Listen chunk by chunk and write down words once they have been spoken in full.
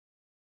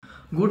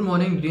Good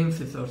morning, Dream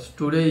Sisters.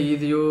 Today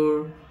is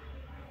your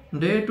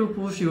day to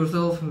push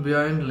yourself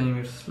beyond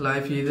limits.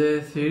 Life is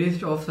a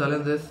series of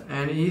challenges,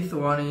 and each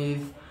one is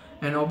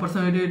an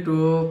opportunity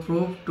to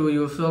prove to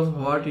yourself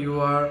what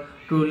you are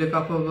truly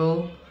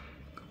capable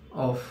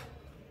of.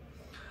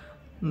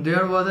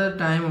 There was a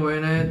time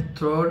when I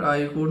thought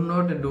I could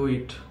not do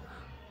it,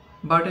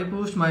 but I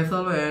pushed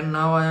myself, and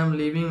now I am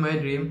living my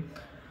dream.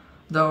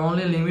 The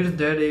only limits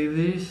that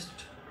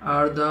exist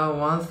are the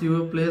ones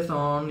you place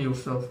on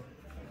yourself.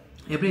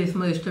 Every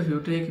small step you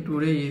take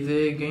today is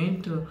a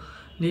gain to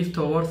leap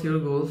towards your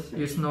goals.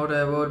 It's not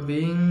about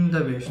being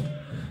the best.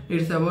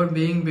 It's about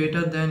being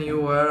better than you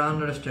were.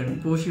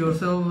 Understand. Push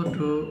yourself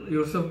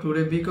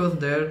today because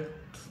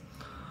that's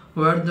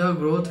where the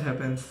growth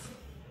happens.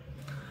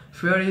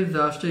 Fear is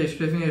just a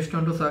stepping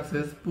stone to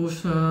success. Push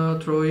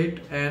through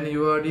it, and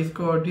you are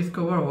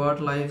discover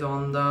what lies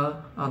on the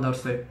other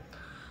side.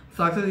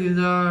 Success is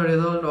the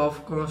result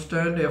of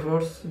constant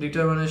efforts,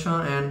 determination,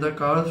 and the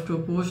courage to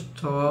push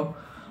through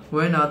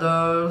when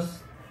others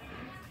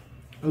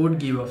would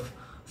give up.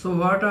 So,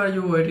 what are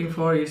you waiting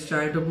for? It's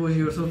time to push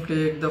yourself,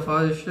 take the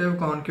first step,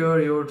 conquer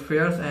your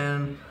fears,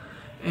 and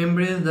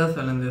embrace the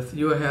challenges.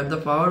 You have the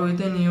power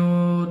within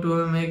you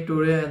to make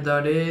today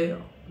the day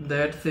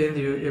that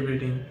changes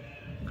everything.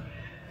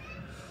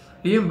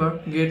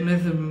 Remember,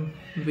 greatness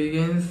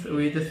begins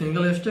with a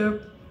single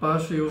step.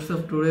 Push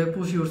yourself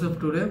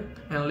today,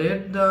 and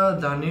let the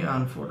journey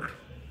unfold.